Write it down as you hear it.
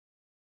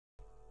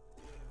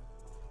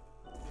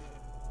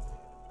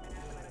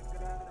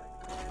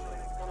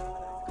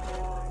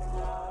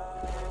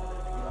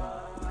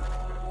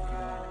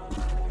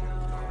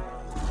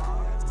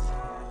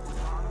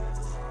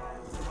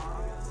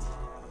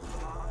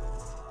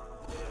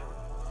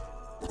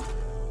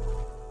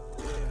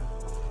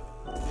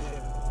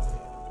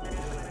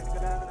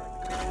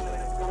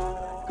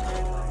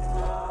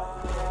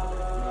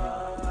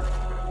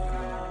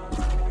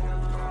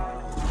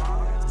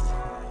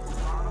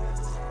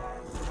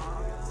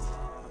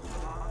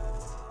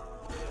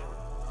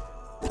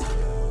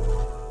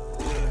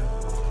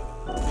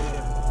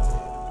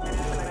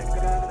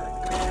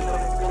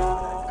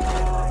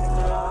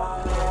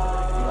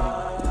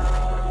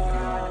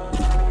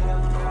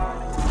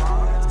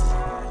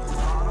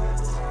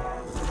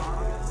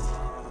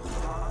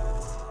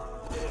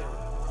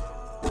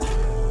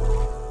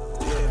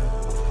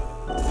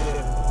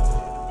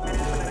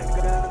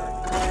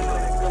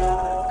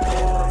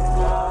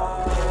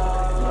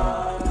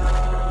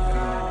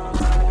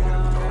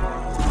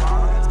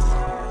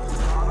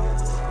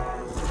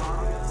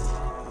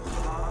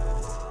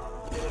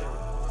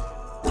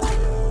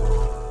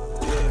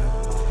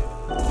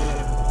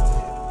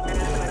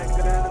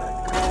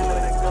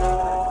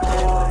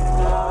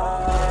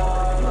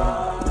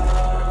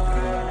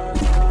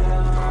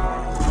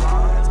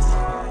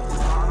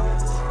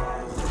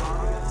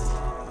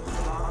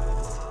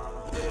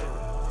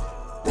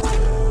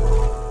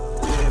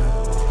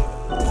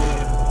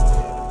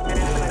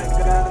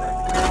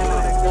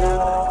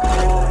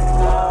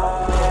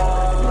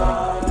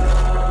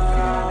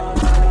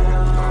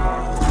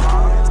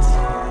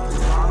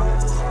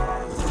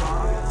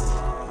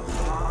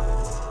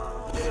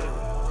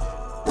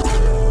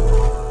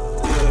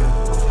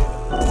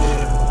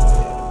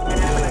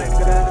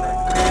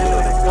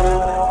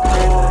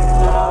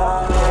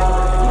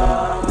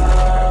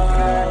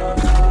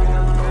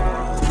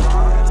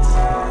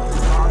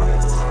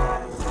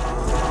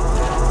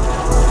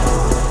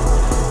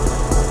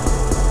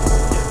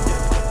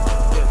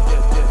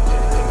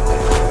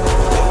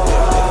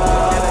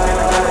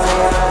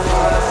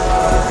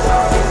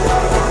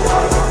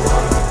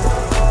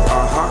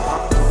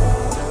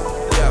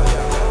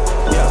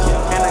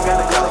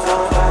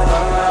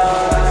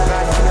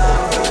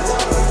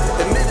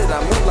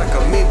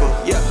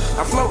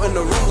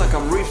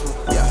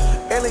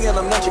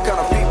watch your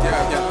kind of people.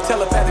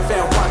 Telepathic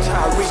fan, watch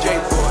how I reach.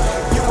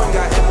 You ain't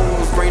got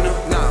Emerald's brainer.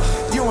 Nah.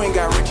 You ain't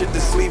got Richard the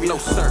Sleevey. No,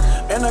 sir.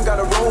 And I got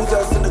a rose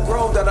that's in the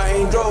grove that I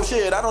ain't drove.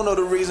 Shit, I don't know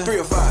the reason. 3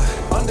 or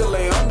 5.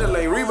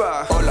 Underlay,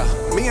 revive. Hola.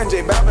 Me and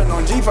J Babbin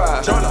on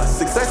G5. Jola.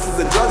 Success is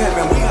a drug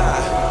heaven, we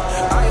high.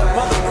 I am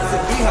mother with a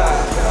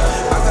beehive.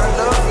 I got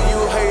love for you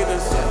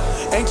haters.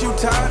 Ain't you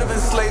tired of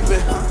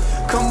enslaving?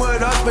 Come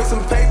with us, make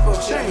some paper.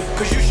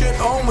 Cause you should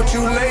own what you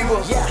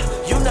label. Yeah,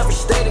 you never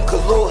stayed in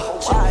Kahlua.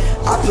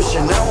 I put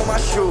Chanel on my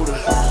shooter.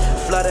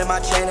 Flooded my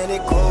chain and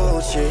it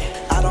Gucci.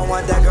 I don't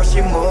want that girl, she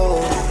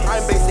moved.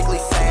 I'm basically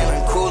saying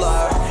I'm cooler.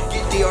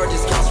 Get Dior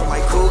discounts from my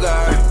cougar.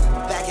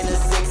 Back in the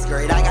 6th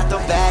grade, I got the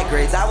bad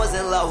grades. I was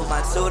in love with my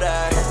tutor.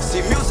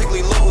 See,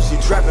 musically lows, you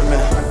trapping,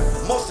 man.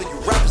 Most of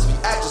you rappers be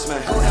actors, man.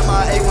 Go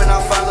MIA when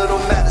I find little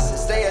medicine.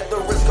 Stay at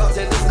the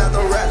Ritz-Carlton, it's not the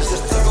rap.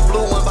 Just took a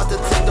blue one, about to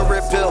take the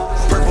red pill.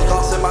 Purple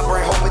thoughts in my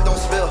brain, hope it don't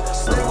spill.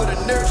 Stay with a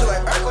nerd, you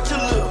like, what you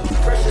live?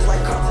 Precious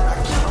like Compton, I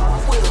keep my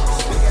wheels.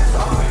 Big ass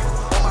R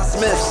on my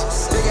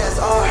Smiths. Big ass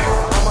R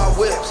on my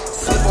whips.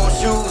 Slip on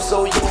shoes,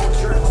 so you won't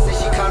trip. Say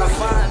she kinda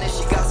fine and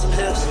she got some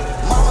hips.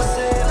 Mama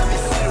said, let me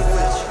see the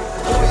witch.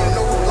 Boy, you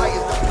know who like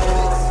it,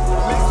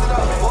 mix it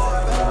up, boy.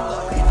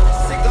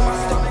 Sick to my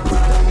stomach.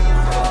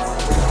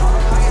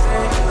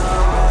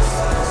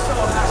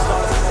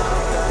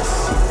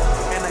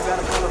 And I got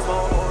a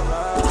colorful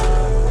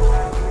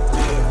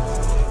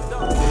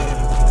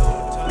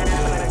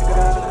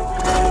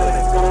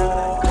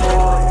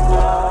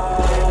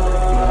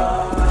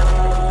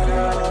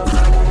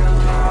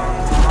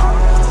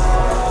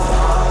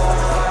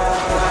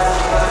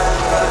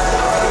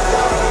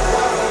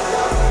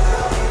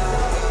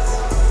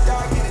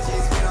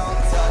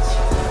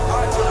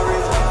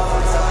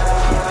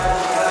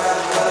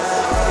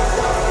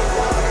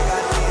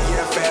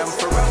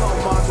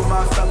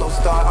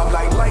I'm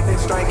like lightning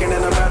striking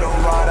in a metal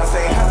rod. I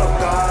say hello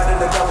God in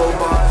the double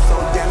bar. So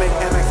damn it,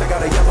 MX, I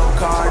got a yellow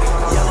card.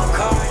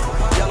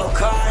 Yellow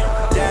card.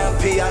 Damn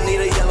P, I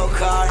need a yellow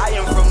card. I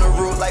am from the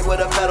root like where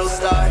the pedal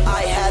start.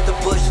 I had to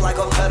push like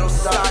a pedal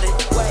started.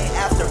 Way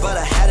after, but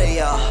ahead of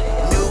y'all.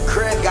 New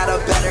crib, got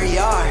a better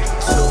yard.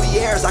 2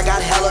 years, I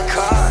got hella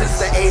cars. Since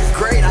the 8th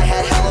grade, I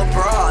had hella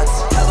broads.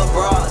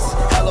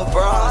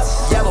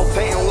 Yellow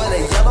paint with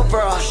a yellow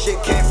bra.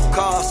 Shit came from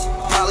cars.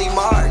 Molly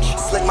March.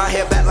 Slick my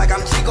hair back like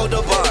I'm Chico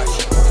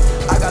DeBarge.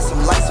 I got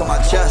some lights on my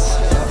chest.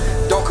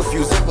 Don't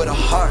confuse it with a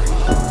heart.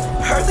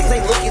 Heard things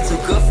ain't looking too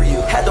good for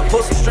you. Had to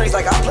pull some strings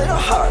like I played a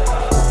harp.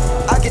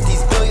 I get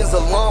these billions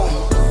alone.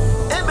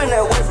 It been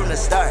that way from the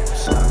start.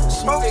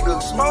 Smoking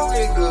good.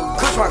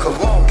 Kush my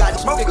cologne. Got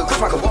smoking good, kush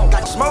my cologne.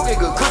 Got smoking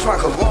good, kush my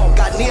cologne.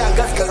 Got neon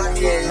guts cause I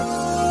did.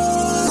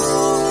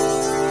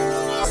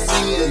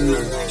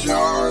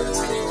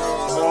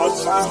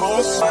 I'm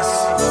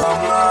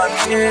not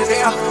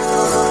kidding.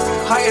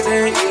 Higher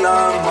than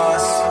Elon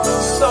Musk.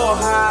 So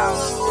high,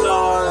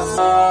 stars.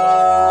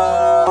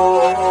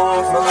 Oh,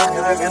 feel like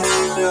I can do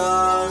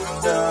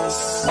this.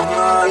 I'm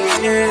not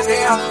kidding.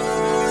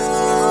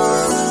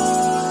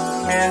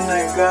 And I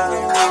got a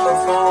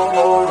colorful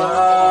aura.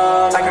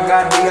 Like I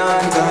got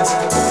neon guts.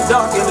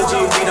 Dark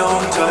energy we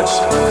don't touch.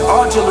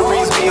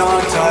 Artillery's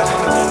beyond touch.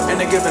 And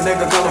they give a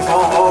nigga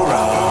colorful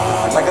aura.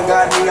 Like I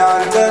got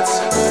neon guts.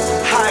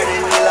 Higher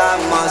than Elon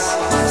Musk.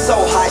 So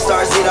high,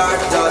 stars eat our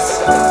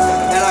dust.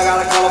 And I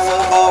got a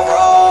colorful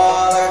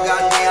aura. Like I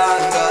got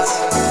neon guts.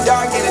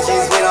 Dark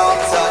energies we don't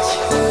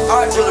touch.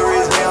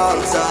 Artillery's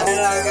beyond touch.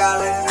 And I got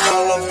a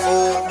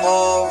colorful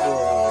aura.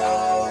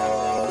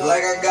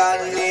 Like I got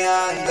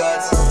neon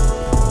guts.